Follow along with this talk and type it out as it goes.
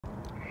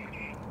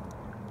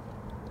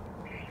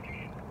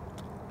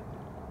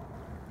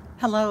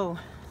Hello,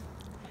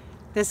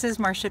 this is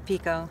Marsha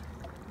Pecaut,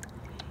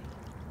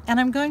 and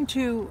I'm going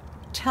to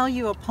tell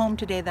you a poem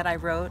today that I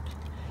wrote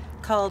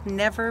called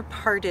Never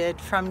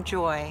Parted from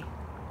Joy.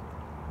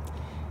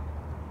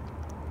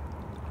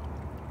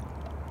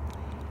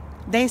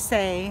 They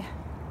say,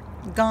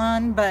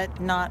 gone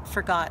but not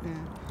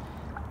forgotten,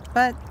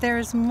 but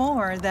there's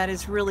more that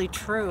is really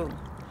true.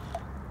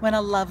 When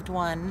a loved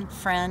one,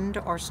 friend,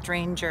 or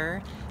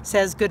stranger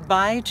says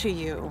goodbye to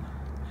you,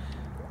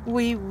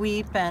 we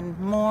weep and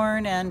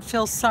mourn and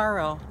feel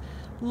sorrow,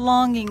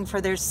 longing for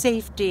their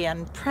safety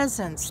and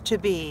presence to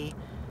be.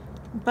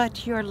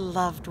 But your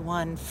loved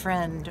one,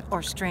 friend,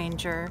 or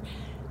stranger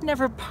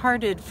never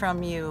parted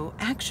from you.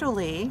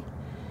 Actually,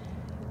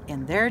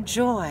 in their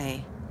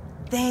joy,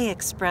 they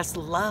express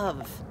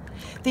love,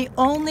 the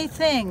only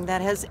thing that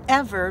has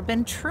ever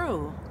been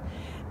true.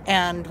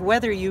 And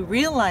whether you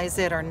realize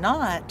it or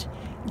not,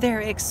 their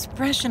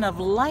expression of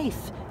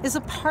life is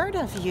a part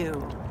of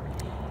you.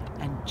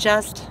 And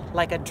just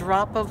like a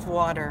drop of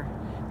water,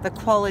 the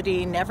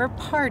quality never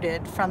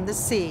parted from the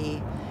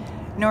sea,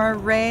 nor a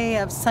ray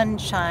of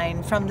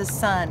sunshine from the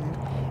sun.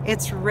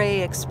 Its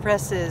ray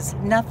expresses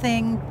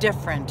nothing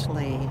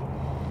differently.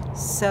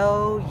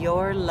 So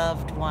your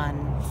loved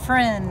one,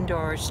 friend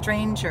or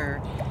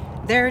stranger,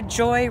 their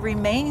joy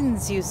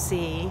remains, you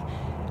see,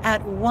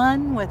 at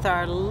one with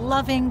our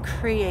loving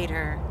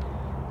Creator,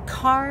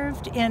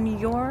 carved in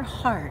your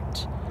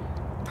heart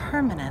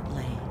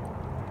permanently.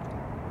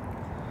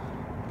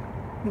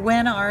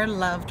 When our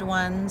loved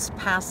ones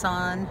pass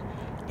on,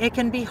 it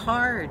can be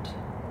hard.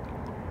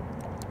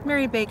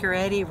 Mary Baker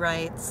Eddy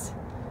writes,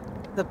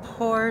 "The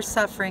poor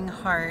suffering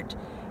heart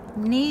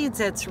needs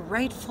its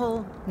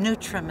rightful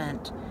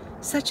nutriment,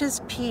 such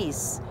as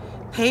peace,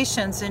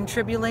 patience in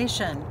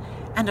tribulation,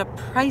 and a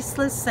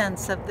priceless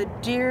sense of the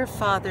dear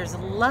Father's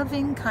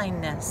loving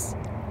kindness."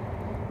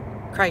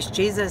 Christ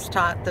Jesus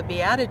taught the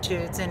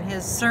Beatitudes in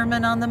his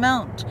Sermon on the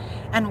Mount,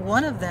 and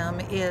one of them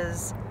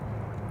is,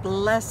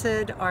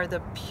 "Blessed are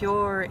the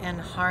pure in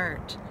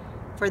heart,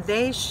 for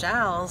they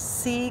shall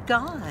see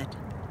God."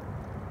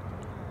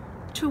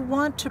 To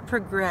want to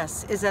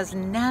progress is as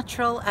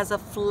natural as a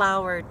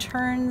flower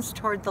turns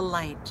toward the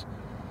light.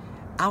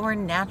 Our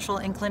natural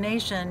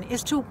inclination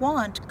is to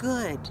want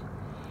good.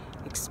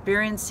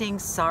 Experiencing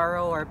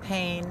sorrow or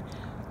pain,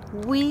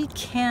 we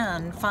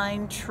can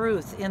find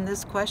truth in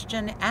this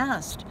question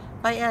asked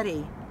by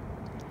Eddy.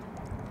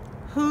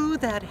 Who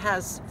that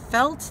has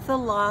felt the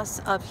loss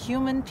of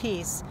human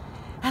peace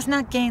has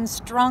not gained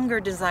stronger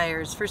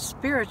desires for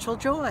spiritual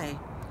joy?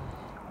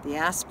 The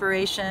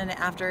aspiration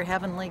after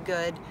heavenly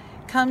good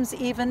comes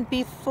even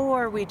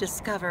before we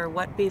discover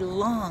what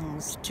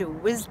belongs to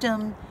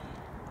wisdom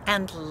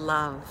and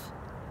love.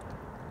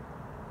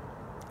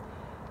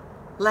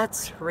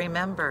 Let's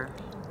remember,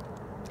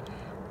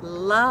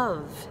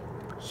 love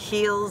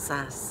heals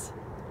us.